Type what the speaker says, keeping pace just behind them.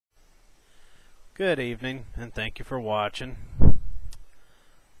Good evening, and thank you for watching.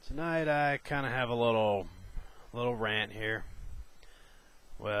 Tonight I kind of have a little rant here.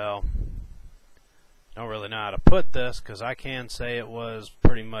 Well, don't really know how to put this because I can say it was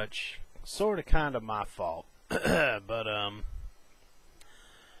pretty much sort of kind of my fault. But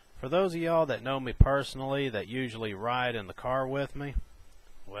for those of y'all that know me personally that usually ride in the car with me,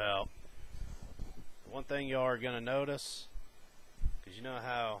 well, one thing y'all are going to notice, because you know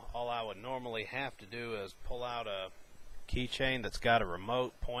how all I would normally have to do is pull out a keychain that's got a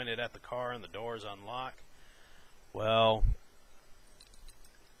remote pointed at the car and the doors unlock. Well,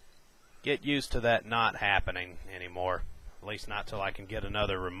 get used to that not happening anymore. At least not till I can get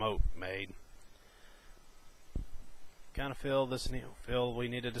another remote made. Kind of feel we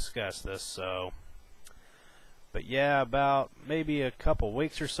need to discuss this. But yeah, about maybe a couple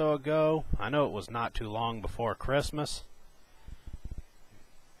weeks or so ago, I know it was not too long before Christmas.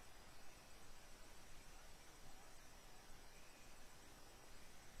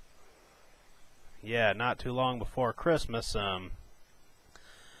 Yeah, not too long before Christmas, I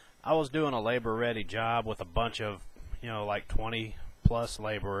was doing a labor-ready job with a bunch of, like 20 plus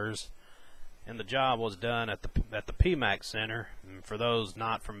laborers, and the job was done at the PMAC Center. And for those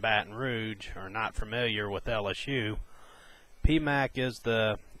not from Baton Rouge or not familiar with LSU, PMAC is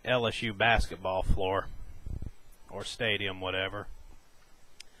the LSU basketball floor or stadium, whatever.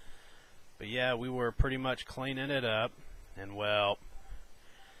 But yeah, we were pretty much cleaning it up, and well,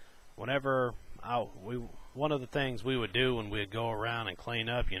 one of the things we would do when we'd go around and clean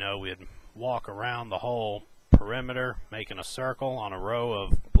up, we'd walk around the whole perimeter, making a circle on a row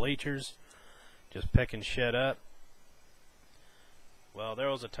of bleachers, just picking shit up. Well,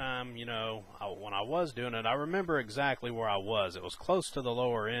 there was a time, when I was doing it, I remember exactly where I was. It was close to the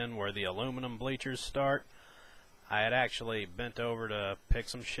lower end where the aluminum bleachers start. I had actually bent over to pick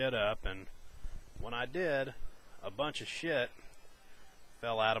some shit up, and when I did, a bunch of shit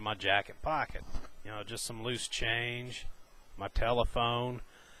fell out of my jacket pocket. Just some loose change, my telephone.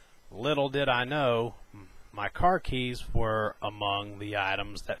 Little did I know, my car keys were among the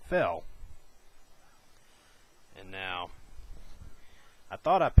items that fell. And now, I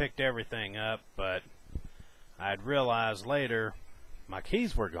thought I picked everything up, but I'd realized later my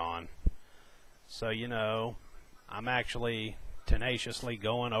keys were gone. So, I'm actually tenaciously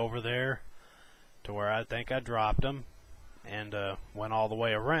going over there to where I think I dropped them, and went all the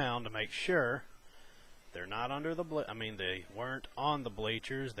way around to make sure they're not under the they weren't on the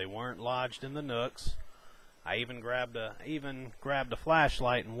bleachers, they weren't lodged in the nooks. I even grabbed a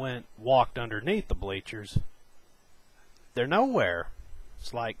flashlight and walked underneath the bleachers. They're nowhere.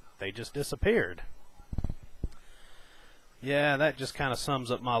 It's like they just disappeared. Yeah, that just kind of sums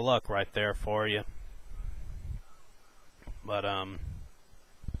up my luck right there for you. But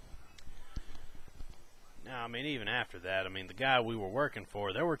now, even after that, the guy we were working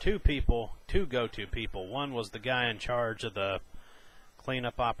for, there were two go-to people. One was the guy in charge of the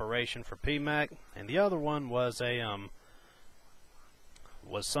cleanup operation for PMAC, and the other one was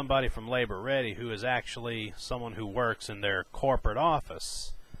was somebody from Labor Ready who is actually someone who works in their corporate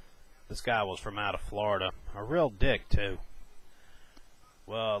office. This guy was from out of Florida. A real dick, too.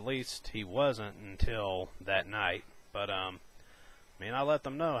 Well, at least he wasn't until that night. But, I let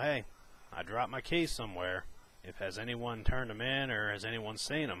them know, hey, I dropped my keys somewhere. Has anyone turned them in, or has anyone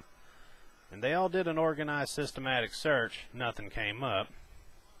seen them? And they all did an organized, systematic search. Nothing came up.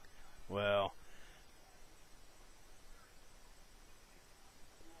 Well,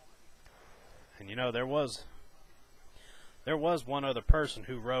 and there was one other person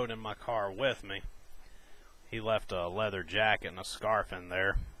who rode in my car with me. He left a leather jacket and a scarf in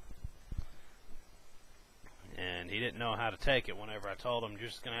there, and he didn't know how to take it whenever I told him you're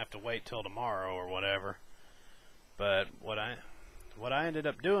just going to have to wait till tomorrow or whatever. But what I ended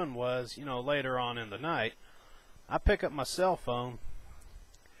up doing was, later on in the night, I pick up my cell phone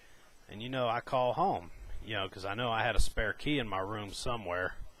and, I call home, because I know I had a spare key in my room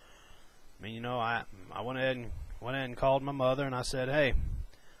somewhere. I went ahead and called my mother, and I said, hey,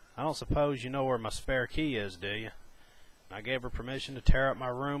 I don't suppose you know where my spare key is, do you? And I gave her permission to tear up my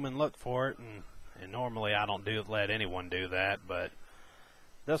room and look for it, and normally I don't let anyone do that, but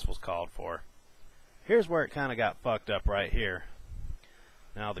this was called for. Here's where it kind of got fucked up right here.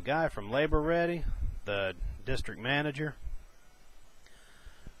 Now, the guy from Labor Ready, the district manager,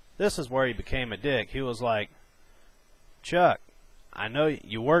 this is where he became a dick. He was like, Chuck, I know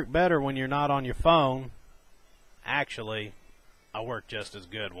you work better when you're not on your phone. Actually, I work just as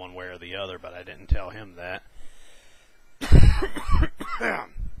good one way or the other, but I didn't tell him that.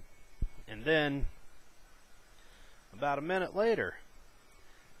 And then, about a minute later,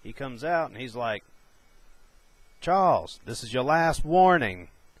 he he comes out and he's like, Charles, this is your last warning.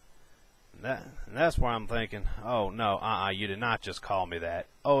 And that's where I'm thinking, oh no, you did not just call me that.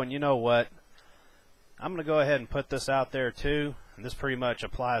 Oh, and you know what? I'm going to go ahead and put this out there too. And this pretty much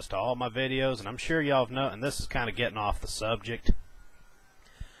applies to all my videos. And I'm sure y'all have noticed, and this is kind of getting off the subject.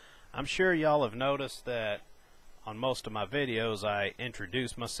 I'm sure y'all have noticed that on most of my videos I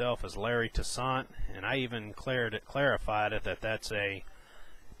introduce myself as Larry Toussaint. And I even clarified it that that's a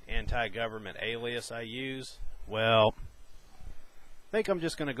anti-government alias I use. Well, I think I'm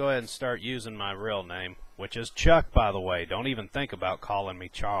just going to go ahead and start using my real name, which is Chuck, by the way. Don't even think about calling me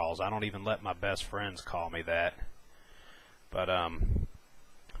Charles. I don't even let my best friends call me that. But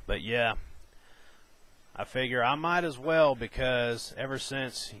yeah, I figure I might as well, because ever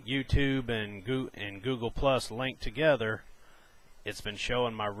since YouTube and Google Plus linked together, it's been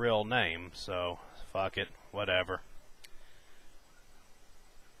showing my real name. So fuck it, whatever.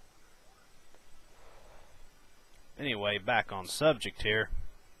 Anyway, back on subject here.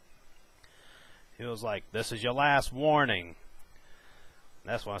 He was like, this is your last warning.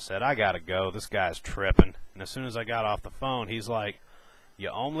 That's why I said, I gotta go. This guy's tripping. And as soon as I got off the phone, he's like, you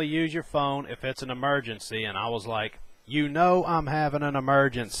only use your phone if it's an emergency. And I was like, you know I'm having an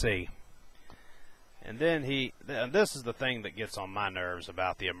emergency. And then and this is the thing that gets on my nerves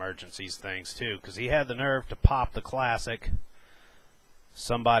about the emergencies things too, because he had the nerve to pop the classic,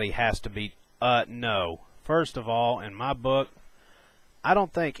 somebody has to be, no. First of all, in my book, I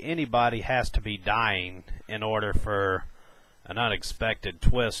don't think anybody has to be dying in order for an unexpected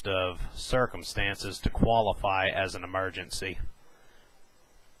twist of circumstances to qualify as an emergency.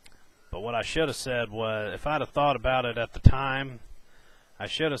 But what I should have said was, if I'd have thought about it at the time, I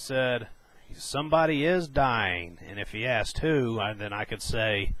should have said, somebody is dying. And if he asked who, then I could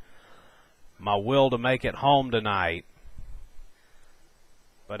say, my will to make it home tonight.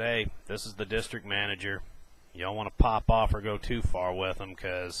 But hey, this is the district manager. You don't want to pop off or go too far with him,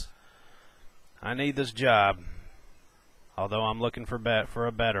 because I need this job. Although I'm looking for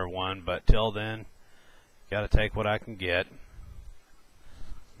a better one, but till then, got to take what I can get.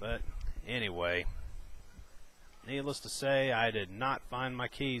 But anyway, needless to say, I did not find my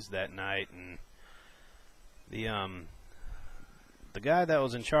keys that night, and the guy that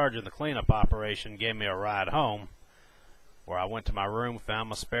was in charge of the cleanup operation gave me a ride home, where I went to my room, found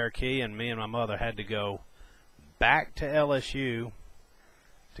my spare key, and me and my mother had to go back to LSU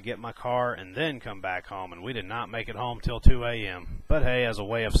to get my car and then come back home, and we did not make it home till 2 a.m. But hey, as a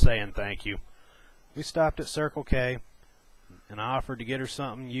way of saying thank you, we stopped at Circle K, and I offered to get her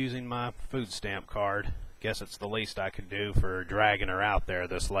something using my food stamp card. Guess it's the least I could do for dragging her out there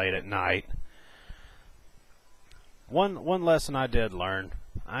this late at night. One lesson I did learn: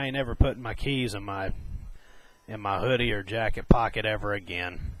 I ain't ever putting my keys in my hoodie or jacket pocket ever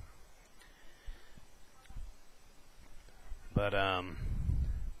again. But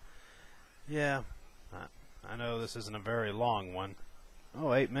yeah, I know this isn't a very long one.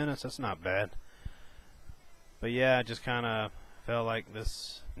 Oh, 8 minutes, that's not bad. But yeah, I just kind of felt like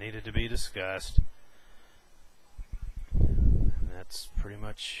this needed to be discussed. And that's pretty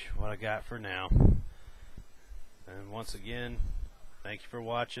much what I got for now. And once again, thank you for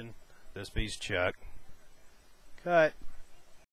watching. This be's Chuck. Cut.